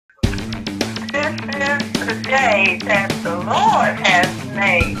the day that the Lord has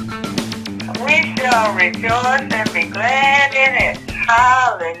made. We shall rejoice and be glad in it.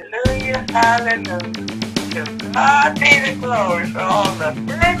 Hallelujah, hallelujah. To God be the glory for all the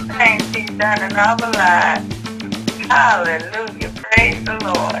good things He's done in our lives. Hallelujah, praise the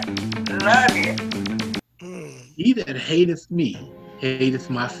Lord. Love you. He that hateth me hateth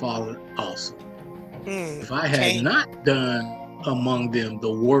my Father also. If I had not done among them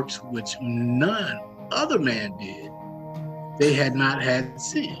the works which none other man did, they had not had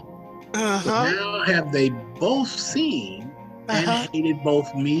sin. But now have they both seen and hated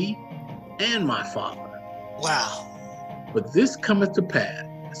both me and my Father. Wow. But this cometh to pass,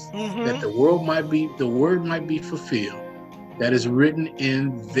 that the word might be fulfilled, that is written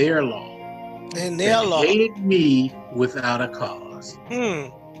in their law. In their law. Hated me without a cause.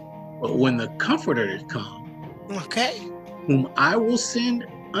 But when the Comforter is come, whom I will send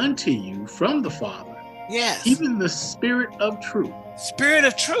unto you from the Father, even the Spirit of truth. Spirit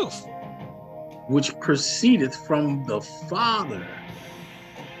of truth. Which proceedeth from the Father,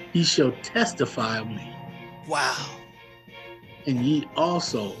 he shall testify of me. Wow. And ye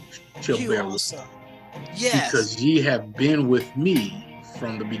also shall bear with me. Yes. Because ye have been with me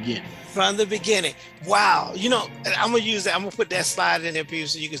from the beginning. From the beginning. Wow. You know, I'm going to use that. I'm going to put that slide in there for you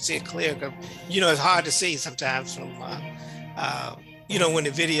so you can see it clear. Because, you know, it's hard to see sometimes from, you know, when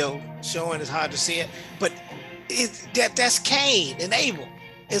the video showing, it's hard to see it. But that's Cain and Abel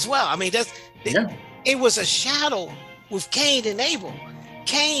as well. I mean, it was a shadow with Cain and Abel.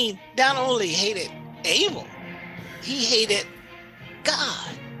 Cain not only hated Abel, he hated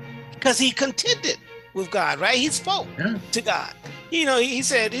God because he contended with God, right? He spoke to God. You know, he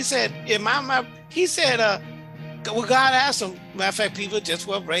said, well, God asked him, matter of fact, people just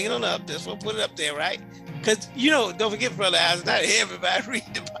will bring it on up, just will put it up there, right? Because, you know, don't forget, brother, not everybody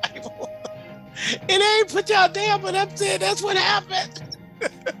read the Bible. And they ain't put y'all down, but I'm saying that's what happened.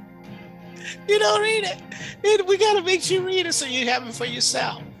 You don't read it. We got to make sure you read it so you have it for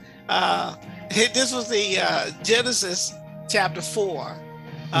yourself. This was the Genesis chapter 4.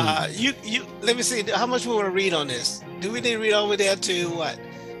 You let me see how much we want to read on this. Do we need to read over there to what?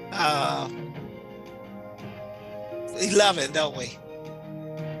 11, don't we?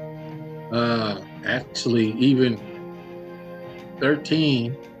 Actually, even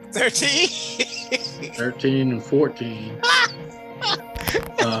 13. 13? 13 and 14.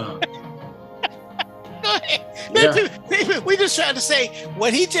 Go ahead. We just trying to say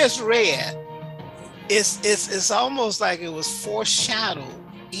what he just read it's almost like it was foreshadowed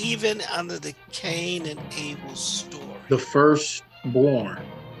even under the Cain and Abel story. The firstborn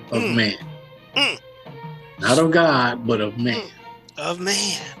of man. Not of God, but of man. Of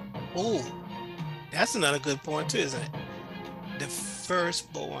man. Oh, that's another good point too, isn't it? The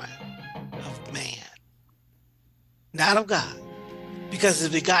firstborn of man. Not of God. Because the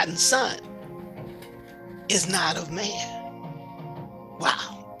begotten son is not of man.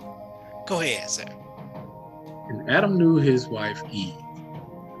 Wow. Go ahead, sir. And Adam knew his wife Eve.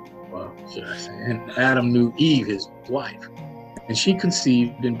 Well, should I say? And Adam knew Eve, his wife. And she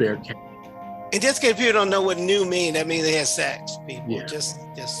conceived and bare Cain. And just in case people don't know what "new" mean, that means they had sex, people. Yeah. Just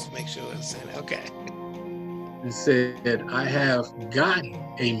make sure it's in it. Okay. It said, I have gotten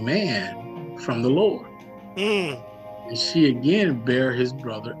a man from the Lord. And she again bare his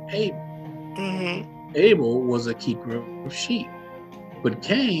brother Abel. Abel was a keeper of sheep, but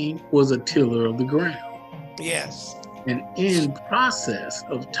Cain was a tiller of the ground. Yes. And in process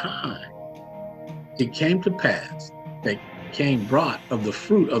of time, it came to pass that Cain brought of the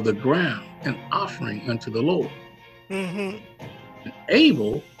fruit of the ground an offering unto the Lord. And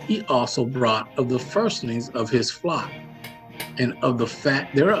Abel he also brought of the firstlings of his flock and of the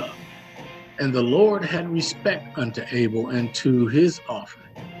fat thereof. And the Lord had respect unto Abel and to his offering.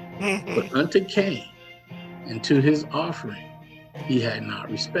 But unto Cain and to his offering he had not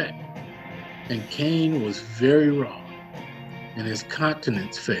respect. And Cain was very wroth, and his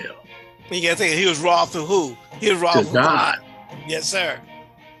countenance fell. You gotta think he was wroth to who? He was wroth to God. Yes, sir.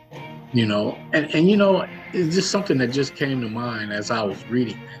 You know, and you know, it's just something that just came to mind as I was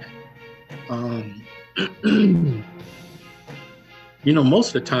reading that. You know,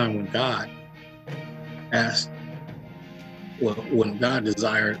 most of the time when God when God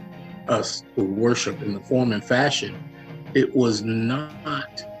desired us to worship in the form and fashion, it was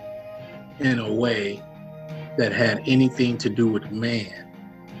not in a way that had anything to do with man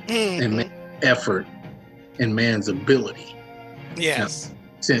and man's effort and man's ability. Yes. Now,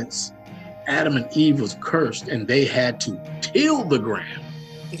 since Adam and Eve was cursed and they had to till the ground.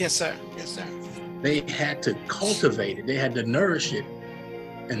 Yes, sir. Yes, sir. They had to cultivate it. They had to nourish it.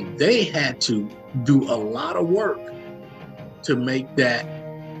 And they had to do a lot of work to make that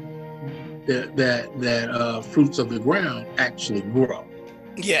fruits of the ground actually grow.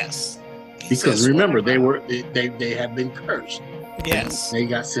 Yes. Because remember, they have been cursed. Yes. They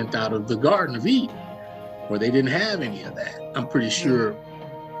got sent out of the Garden of Eden, where they didn't have any of that. I'm pretty sure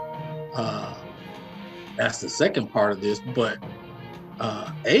that's the second part of this. But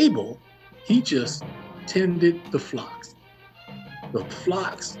Abel, he just tended the flocks. The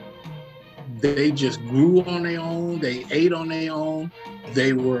flocks, they just grew on their own. They ate on their own.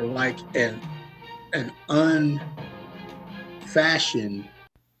 They were like an unfashioned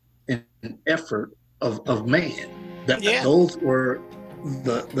an effort of man. Those were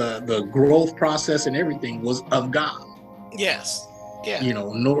the growth process, and everything was of God. Yes. Yeah. You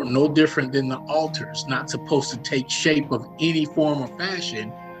know, no different than the altars. Not supposed to take shape of any form or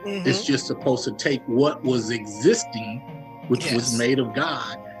fashion. It's just supposed to take what was existing, which was made of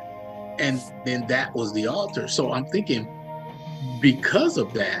God, and then that was the altar. So I'm thinking, because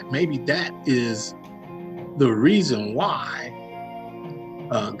of that, maybe that is the reason why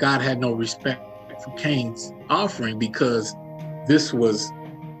God had no respect for Cain's offering, because this was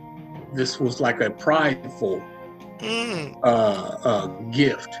like a prideful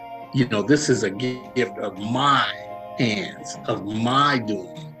gift. You know, this is a gift of my hands, of my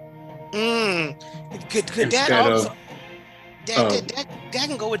doing. Could that also that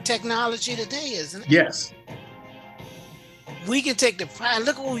can go with technology today, isn't it? Yes. We can take the pride.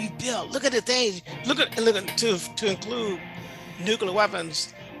 Look at what we built. Look at the things. Look at to include nuclear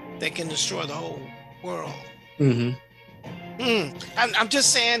weapons that can destroy the whole world. I'm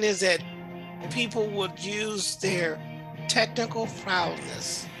just saying is that people would use their technical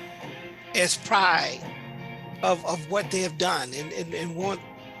prowess as pride of what they have done and want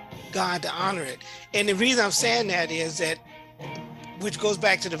God to honor it. And the reason I'm saying that is that, which goes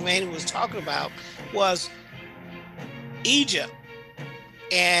back to the man who was talking about, was Egypt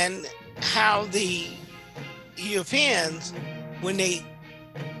and how the Europeans, when they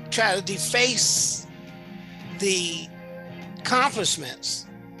try to deface the accomplishments,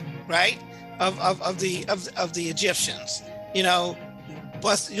 right, of the Egyptians,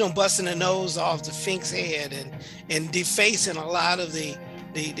 busting the nose off the Sphinx head and defacing a lot of the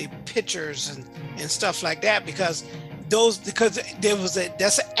pictures and stuff like that, because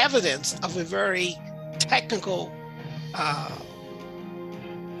that's evidence of a very technical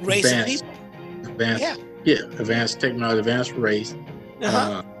race of people. Advanced technology, advanced race.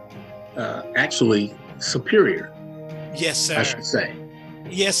 Actually superior. Yes, sir. I should say.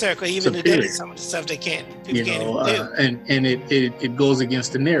 Yes, sir. Because even today, some of the stuff people can't even do. And it goes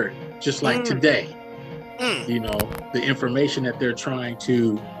against the narrative, just like today. You know, the information that they're trying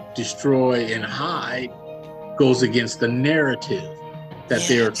to destroy and hide goes against the narrative that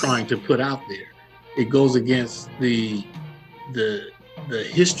they are trying to put out there. It goes against the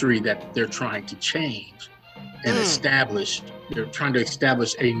history that they're trying to change and establish. They're trying to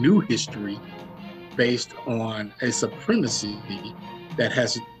establish a new history based on a supremacy that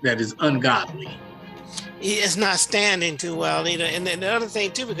is ungodly. It's not standing too well either. And then the other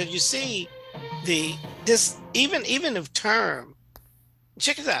thing too, because you see even the term,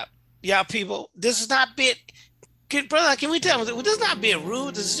 check it out, y'all people, this is not being, brother, can we tell them, this is not being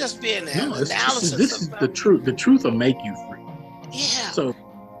rude, this is just being analysis. This is the truth. The truth will make you free. Yeah. So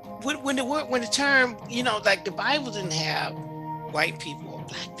when the term, like the Bible didn't have white people or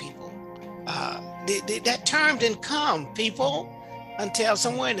black people, that term didn't come, people, until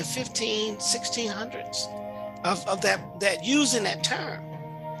somewhere in the 1600s of that using that term.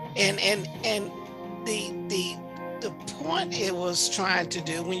 And the point it was trying to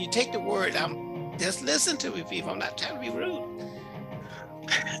do, when you take the word, just listen to me, people, I'm not trying to be rude.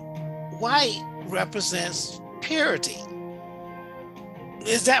 White represents purity.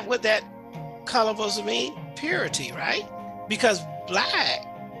 Is that what that color was to mean? Purity, right? Because black,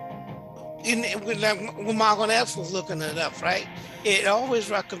 when Malcolm X was looking it up, right? It always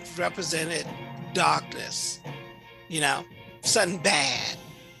represented darkness, something bad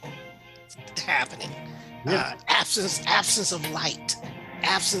happening, absence of light,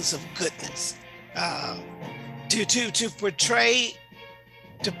 absence of goodness, to portray,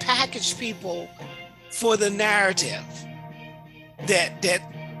 to package people for the narrative that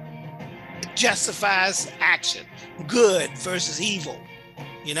justifies action, good versus evil,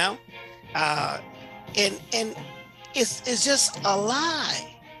 and it's just a lie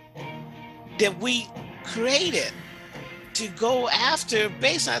that we created to go after,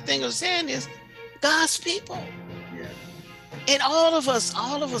 based on, I think I'm saying, is God's people. Yeah. And all of us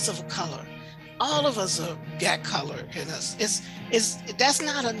of color, all of us got color in us. That's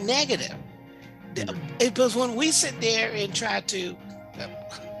not a negative. Because when we sit there and try to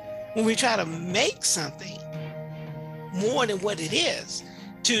make something more than what it is,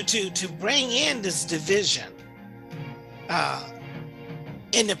 to bring in this division,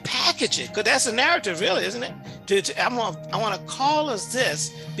 and to package it, because that's a narrative, really, isn't it? I want to call us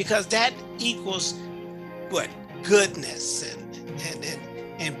this because that equals what? Goodness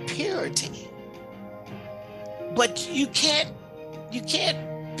and purity. But you can't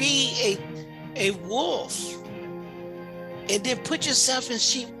be a wolf and then put yourself in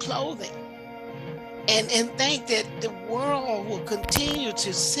sheep clothing and think that the world will continue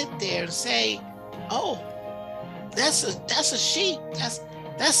to sit there and say, oh, that's a sheep,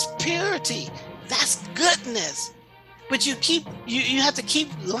 that's purity, that's goodness. But you have to keep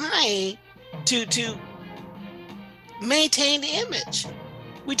lying to maintain the image.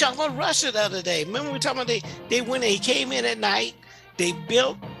 We talked about Russia the other day. Remember we talking about they went and he came in at night, they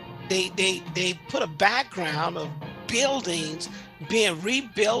put a background of buildings being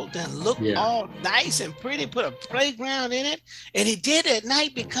rebuilt and look all nice and pretty, put a playground in it. And he did it at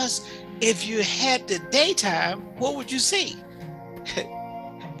night because if you had the daytime, what would you see?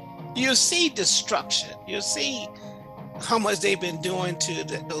 You'll see destruction. You'll see how much they've been doing to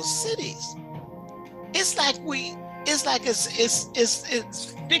those cities. It's like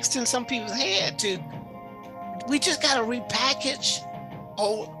it's fixed in some people's head we just gotta repackage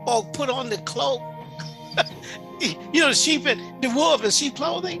or put on the cloak. The sheep and the wolf in sheep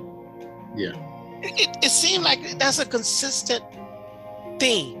clothing. Yeah. It seemed like that's a consistent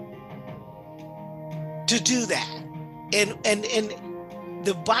theme to do that. And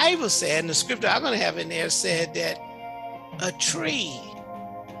the Bible said, and the scripture I'm gonna have in there said that a tree.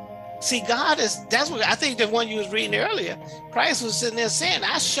 See, that's what I think the one you was reading earlier, Christ was sitting there saying,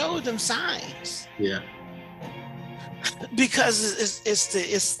 I showed them signs. Yeah. Because it's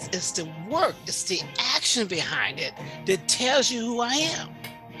the work, it's the action behind it that tells you who I am.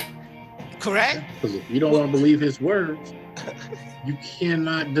 Correct? Because if you don't want to believe his words, you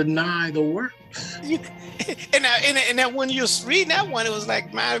cannot deny the works. And that when you was reading that one, it was like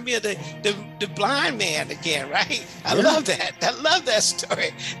reminded me of the blind man again, right? I love that. I love that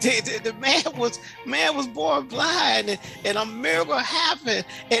story. The man was born blind, and a miracle happened.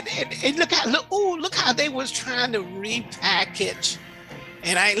 And look how they was trying to repackage.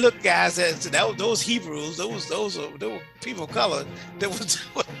 And look, guys, those Hebrews, those were people of color that was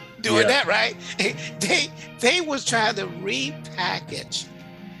doing that, right? They was trying to repackage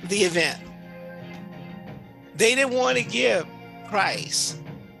the event. They didn't want to give Christ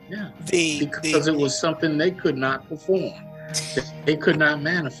because it was something they could not perform. They could not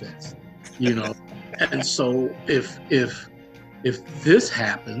manifest, And so if this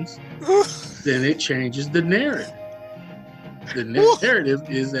happens, then it changes the narrative. The narrative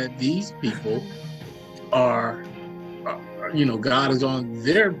is that these people are God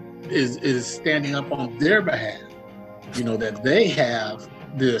is standing up on their behalf. That they have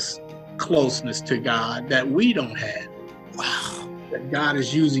this closeness to God that we don't have. Wow. That God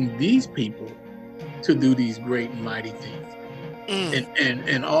is using these people to do these great and mighty things.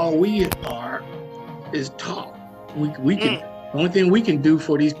 And all we are is talk. We can the only thing we can do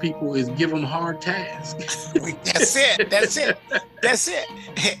for these people is give them hard tasks. That's it.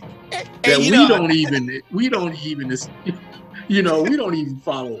 That we don't even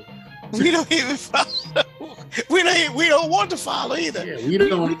follow. We don't even follow. We don't want to follow either. Yeah, we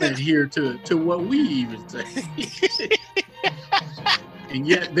don't adhere to what we even say. And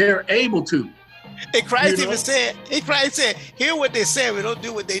yet they're able to. And Christ even said, hear what they say, but don't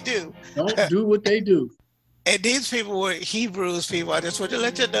do what they do. Don't do what they do. And these people were Hebrews people. I just want to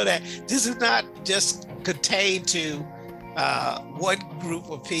let you know that this is not just contained to one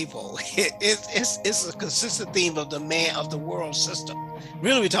group of people. It's a consistent theme of the world system.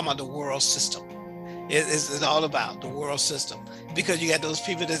 Really, we're talking about the world system. It's all about the world system, because you got those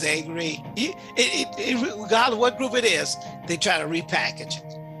people that's angry. Regardless of what group it is, they try to repackage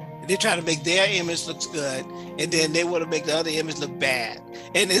it. They try to make their image look good, and then they want to make the other image look bad.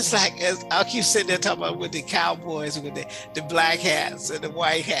 And it's like, I'll keep sitting there talking about with the cowboys, with the black hats and the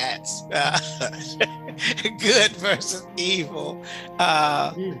white hats, good versus evil.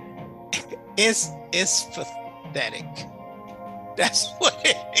 It's pathetic. That's what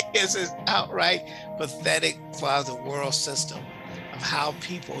it is. It's outright pathetic for the world system of how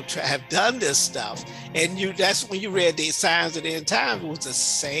people have done this stuff. And that's when you read the signs of the end times, it was the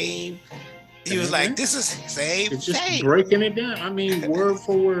same. He was like, this is the same it's just thing. Breaking it down. I mean, word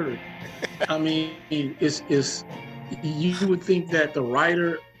for word. I mean, it's you would think that the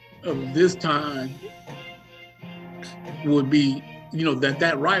writer of this time would be,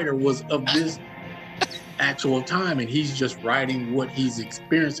 that writer was of this actual time, and he's just writing what he's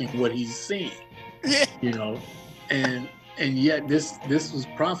experiencing, what he's seeing. Yeah. You know, and yet this was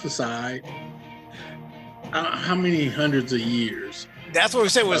prophesied how many hundreds of years. That's what we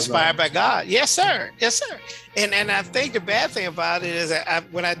say was inspired by God. Yes, sir. Yes, sir. And I think the bad thing about it is that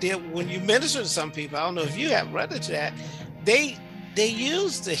when you minister to some people, I don't know if you have run into that, they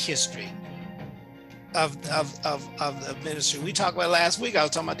use the history of the ministry. We talked about last week. I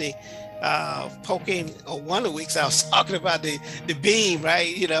was talking about the poking, or one of the weeks I was talking about the beam,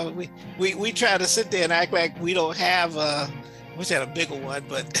 right? You know, we try to sit there and act like we don't have wish I had a bigger one,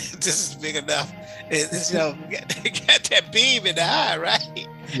 but this is big enough. It's, you know, got that beam in the eye, right?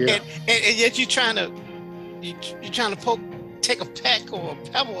 Yeah. And yet you're trying to take a peck or a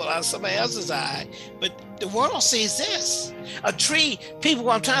pebble out of somebody else's eye, but the world sees this. A tree, people,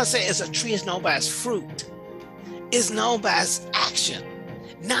 what I'm trying to say is a tree is known by its fruit. It's known by its action,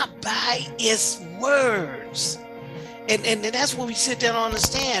 not by its words. And that's what we sit there and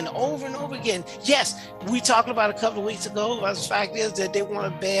understand over and over again. Yes, we talked about a couple of weeks ago. The fact is that they want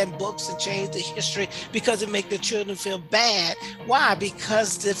to ban books and change the history because it makes the children feel bad. Why?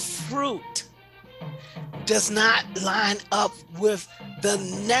 Because the fruit does not line up with the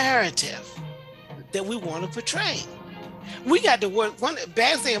narrative that we want to portray. We got the worst. One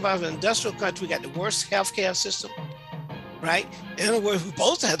bad thing about the industrial country, we got the worst healthcare system. Right? In other words, we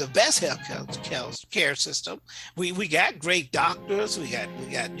both have the best health care system. We got great doctors. We got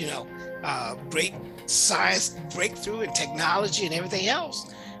you know, great science breakthrough and technology and everything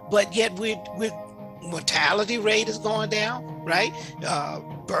else. But yet, with mortality rate is going down. Right?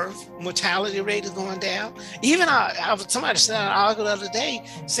 Birth mortality rate is going down. Even somebody said an article the other day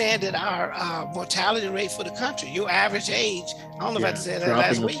saying that our mortality rate for the country, your average age, I don't know if I said that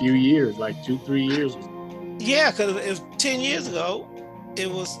last week. Dropping a few years, like 2-3 years. Yeah, because it was 10 years ago, it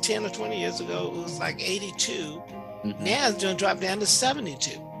was 10 or 20 years ago, it was like 82. Mm-hmm. Now it's going to drop down to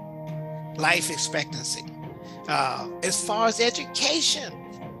 72. Life expectancy. As far as education,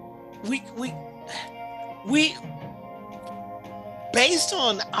 we based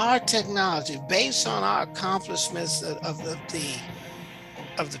on our technology, based on our accomplishments of the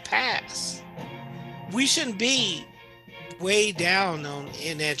past, we shouldn't be way down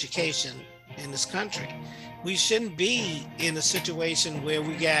in education in this country. We shouldn't be in a situation where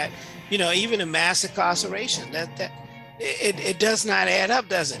we got, you know, even a mass incarceration. That it does not add up,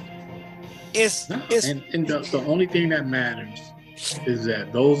 does it? And the only thing that matters is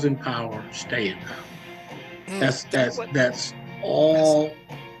that those in power stay in power. That's all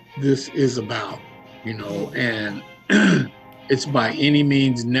this is about, you know, and it's by any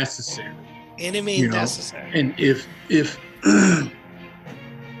means necessary. Any means necessary. And if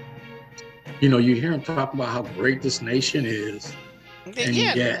you know, you hear them talk about how great this nation is, and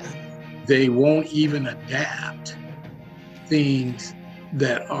yet they won't even adapt things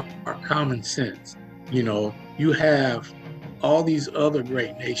that are common sense. You know, you have all these other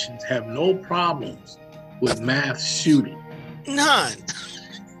great nations have no problems with mass shooting. None.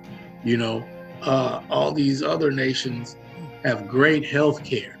 You know, all these other nations have great health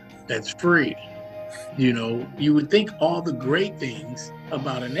care that's free. You know, you would think all the great things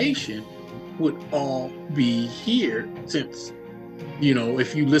about a nation would all be here, since, you know,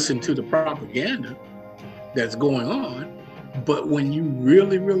 if you listen to the propaganda that's going on. But when you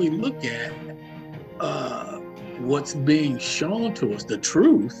really, really look at what's being shown to us, the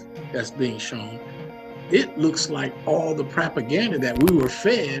truth that's being shown, it looks like all the propaganda that we were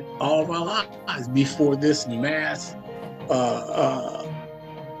fed all of our lives before this mass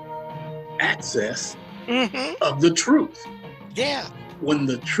access of the truth. Yeah. When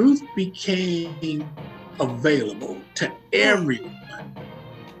the truth became available to everyone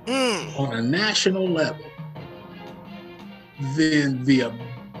on a national level, then the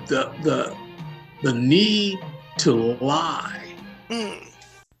need to lie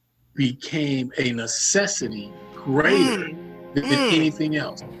became a necessity greater than anything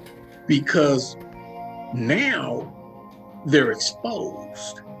else, because now they're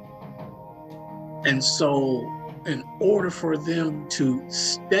exposed. And so in order for them to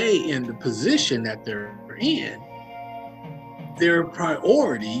stay in the position that they're in, their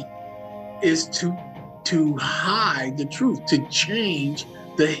priority is to hide the truth, to change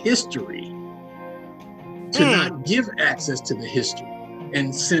the history, to not give access to the history.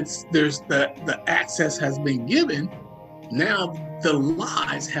 And since there's the access has been given, now the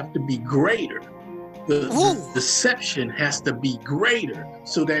lies have to be greater. The deception has to be greater,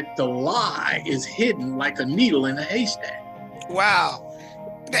 so that the lie is hidden like a needle in a haystack. Wow.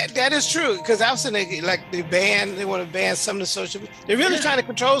 That is true, because I was thinking like they want to ban some of the social. They're really trying to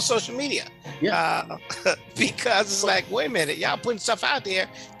control social media. Yeah. Because it's like, wait a minute, y'all putting stuff out there.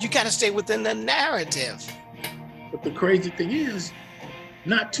 You got to stay within the narrative. But the crazy thing is,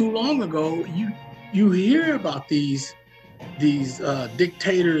 not too long ago, you hear about these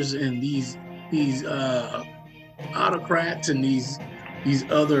dictators and these autocrats and these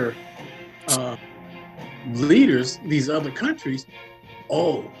other leaders, these other countries.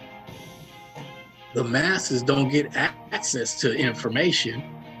 Oh, the masses don't get access to information.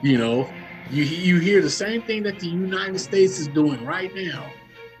 You know, you hear the same thing that the United States is doing right now.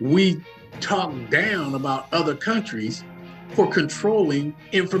 We talk down about other countries for controlling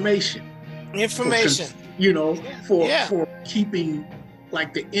information. For keeping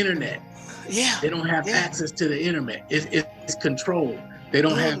like the internet. Yeah. They don't have access to the internet. It's controlled. They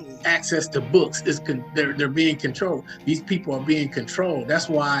don't have access to books. They're being controlled. These people are being controlled. That's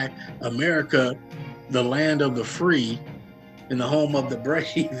why America, the land of the free and the home of the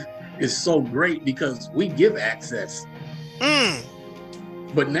brave, is so great, because we give access.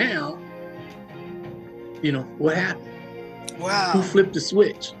 But now, you know, what happened? Wow. Who flipped the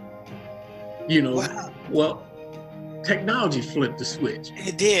switch? You know, well, technology flipped the switch.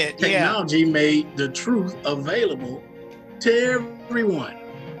 It did. Technology made the truth available to everyone.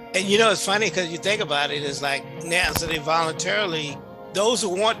 And you know, it's funny because you think about it, it's like now, so they voluntarily, those who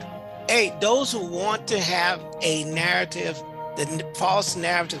want to have a narrative, the false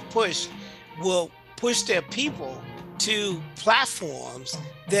narrative push, will push their people to platforms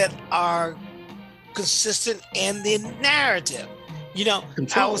that are consistent in the narrative. You know,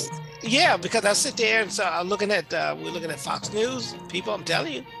 because I sit there and so I'm looking at, we're looking at Fox News people, I'm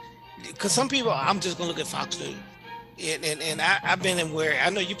telling you, because some people, I'm just gonna look at Fox News. And I've been in where, I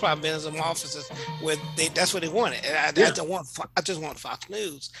know you probably been in some offices where that's what they wanted. I just want Fox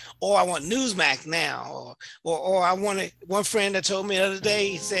News, or I want Newsmax now, or I wanted, one friend that told me the other day,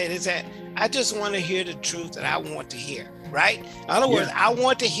 he said, I just want to hear the truth that I want to hear, right? In other words, I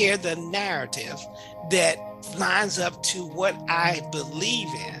want to hear the narrative that lines up to what I believe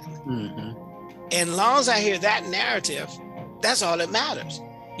in. And as long as I hear that narrative, that's all that matters.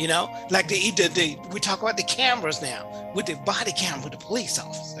 You know, like we talk about the cameras now, with the body camera with the police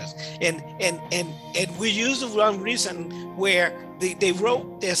officers, and we use the one reason where they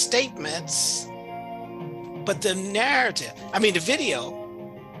wrote their statements, but the narrative, I mean the video,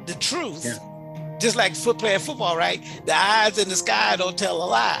 the truth, just like playing football, right? The eyes in the sky don't tell a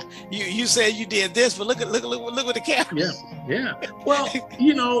lie. You said you did this, but look at the camera. Yeah. Well,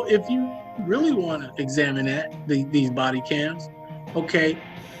 you know, if you really want to examine these body cams, okay.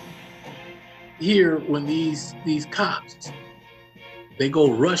 Here, when these cops, they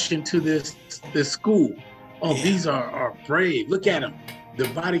go rush into this school. Oh, these are brave. Look at them. The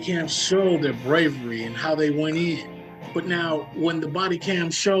body cams show their bravery and how they went in. But now, when the body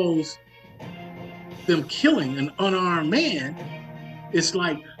cam shows them killing an unarmed man, it's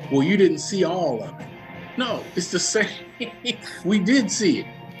like, well, you didn't see all of it. No, it's the same. We did see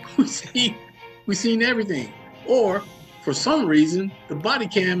it. We seen everything. Or for some reason, the body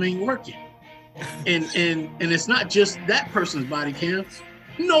cam ain't working. And it's not just that person's body cam.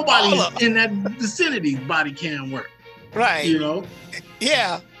 Nobody in that vicinity's body cam work. Right. You know?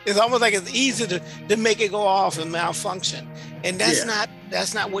 Yeah. It's almost like it's easy to make it go off and malfunction. And that's not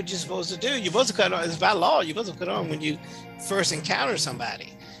what you're supposed to do. You're supposed to cut on, it's by law, you're supposed to cut on when you first encounter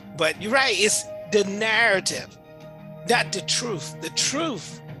somebody. But you're right, it's the narrative, not the truth. The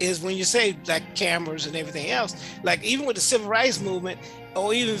truth is when you say like cameras and everything else, like even with the civil rights movement,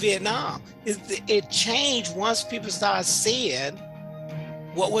 or even Vietnam, it changed once people started seeing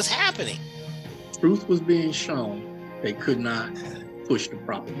what was happening. Truth was being shown. They could not push the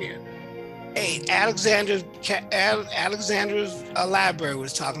propaganda. Hey, Alexander's library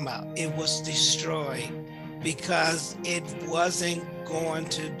was talking about, it was destroyed because it wasn't going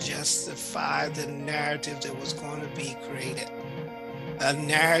to justify the narrative that was going to be created. A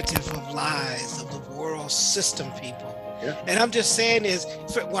narrative of lies, of the world system, people. Yeah. And I'm just saying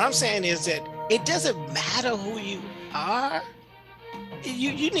what I'm saying is that it doesn't matter who you are.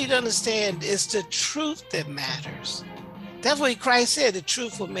 You need to understand it's the truth that matters. That's what Christ said, the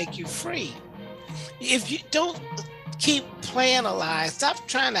truth will make you free. If you don't keep playing a lie, stop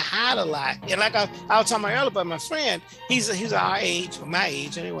trying to hide a lie. And like I was talking earlier about my friend, he's our age, or my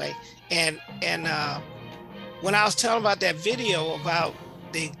age anyway. And when I was telling about that video about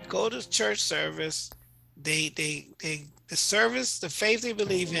they go to church service, the service, the faith they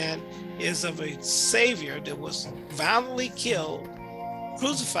believe in is of a Savior that was violently killed,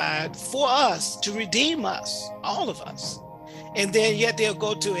 crucified for us to redeem us, all of us. And then yet they'll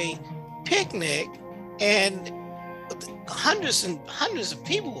go to a picnic and hundreds and hundreds of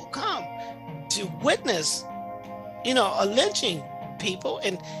people will come to witness, you know, a lynching people.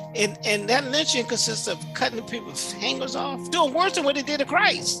 And that lynching consists of cutting the people's fingers off, doing worse than what they did to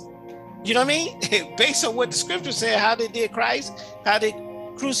Christ. You know what I mean? Based on what the scripture said, how they did Christ, how they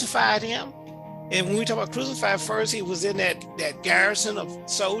crucified him. And when we talk about crucified, first he was in that garrison of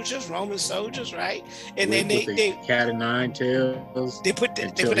soldiers, Roman soldiers, right? And then they cat of nine tails. They put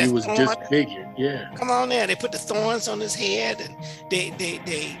that he was disfigured. Yeah. Come on there. They put the thorns on his head, and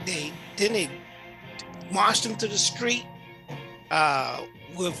they marched him to the street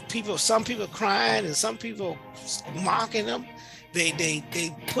with people, some people crying and some people mocking him.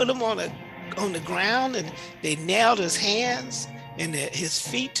 They put him on the ground, and they nailed his hands and his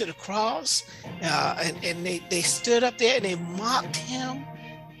feet to the cross, and they stood up there and they mocked him.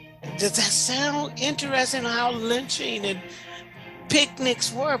 Does that sound interesting? How lynching and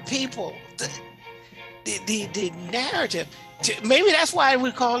picnics were, people? The narrative. Maybe that's why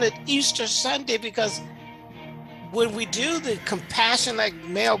we call it Easter Sunday, because when we do the compassion, like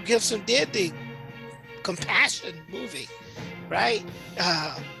Mel Gibson did the compassion movie, right?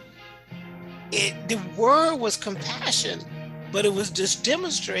 The word was compassion, but it was just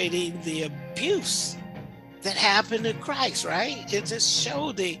demonstrating the abuse that happened in Christ, right? It just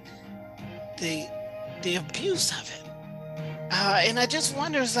showed the abuse of it. And I just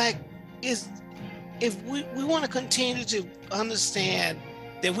wonder, it's like, if we want to continue to understand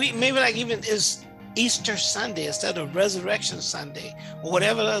that we maybe like even is Easter Sunday instead of Resurrection Sunday or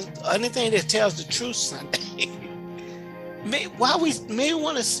whatever, anything that tells the truth Sunday.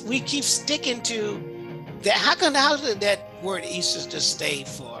 We keep sticking to that. How did that word Easter just stay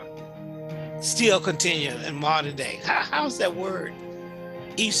for? Still continue in modern day. How's that word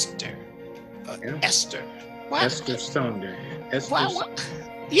Easter? Esther. What? Esther Sunday.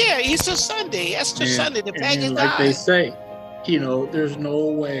 Yeah, Easter Sunday. Esther Sunday. The pagan like god. They say, you know, there's no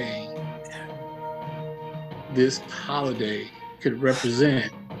way this holiday could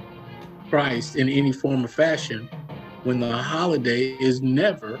represent Christ in any form or fashion when the holiday is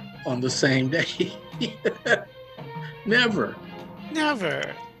never on the same day. Never. We're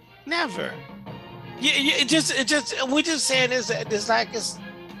just saying it's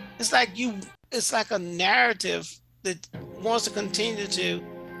like a narrative that wants to continue to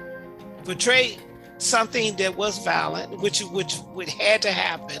portray something that was violent, which had to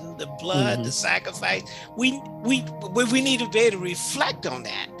happen, the blood, the sacrifice. We need to be able to reflect on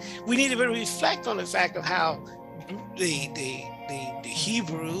that. We need to be able to reflect on the fact of how the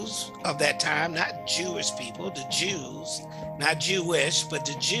Hebrews of that time, not Jewish people, the Jews, not Jewish, but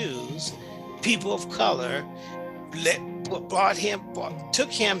the Jews, people of color,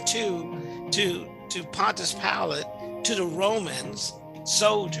 took him to Pontius Pilate, to the Romans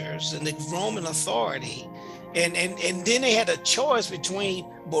soldiers and the Roman authority, and then they had a choice between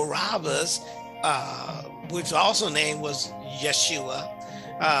Barabbas, which also name was Yeshua,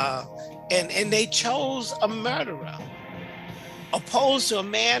 and they chose a murderer opposed to a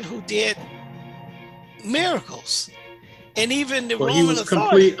man who did miracles. And even the Roman he was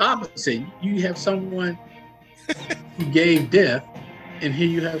authority, complete opposite. You have someone who gave death, and here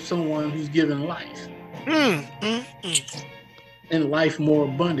you have someone who's given life. And life more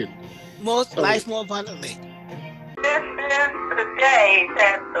abundantly. Life more abundantly. This is the day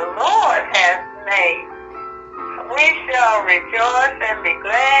that the Lord has made. We shall rejoice and be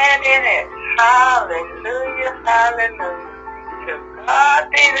glad in it. Hallelujah, hallelujah. To God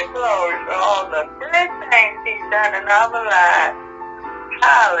be the glory for all the good things he's done in our lives.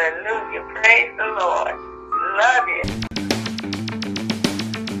 Hallelujah, praise the Lord. Love you.